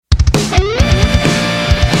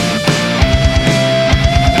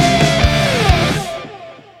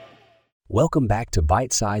Welcome back to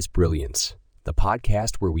Byte Brilliance, the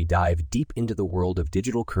podcast where we dive deep into the world of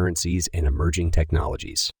digital currencies and emerging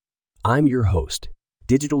technologies. I'm your host,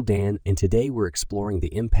 Digital Dan, and today we're exploring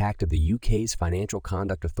the impact of the UK's Financial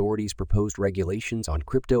Conduct Authority's proposed regulations on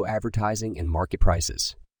crypto advertising and market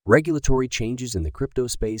prices. Regulatory changes in the crypto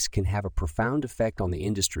space can have a profound effect on the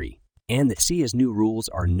industry, and the FCA's new rules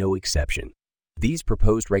are no exception. These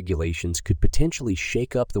proposed regulations could potentially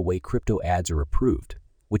shake up the way crypto ads are approved,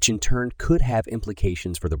 which in turn could have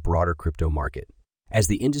implications for the broader crypto market. As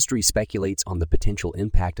the industry speculates on the potential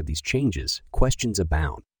impact of these changes, questions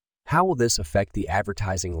abound. How will this affect the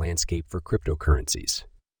advertising landscape for cryptocurrencies?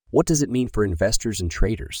 What does it mean for investors and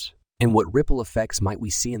traders? And what ripple effects might we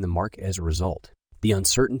see in the market as a result? The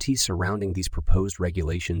uncertainty surrounding these proposed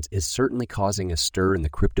regulations is certainly causing a stir in the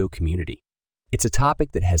crypto community. It's a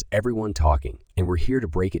topic that has everyone talking, and we're here to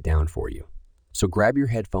break it down for you. So grab your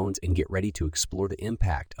headphones and get ready to explore the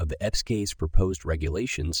impact of the FCA's proposed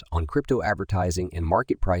regulations on crypto advertising and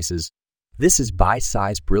market prices. This is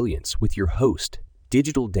Byte Brilliance with your host,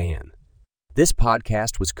 Digital Dan. This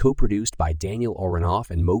podcast was co-produced by Daniel Oranoff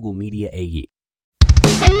and Mogul Media AE.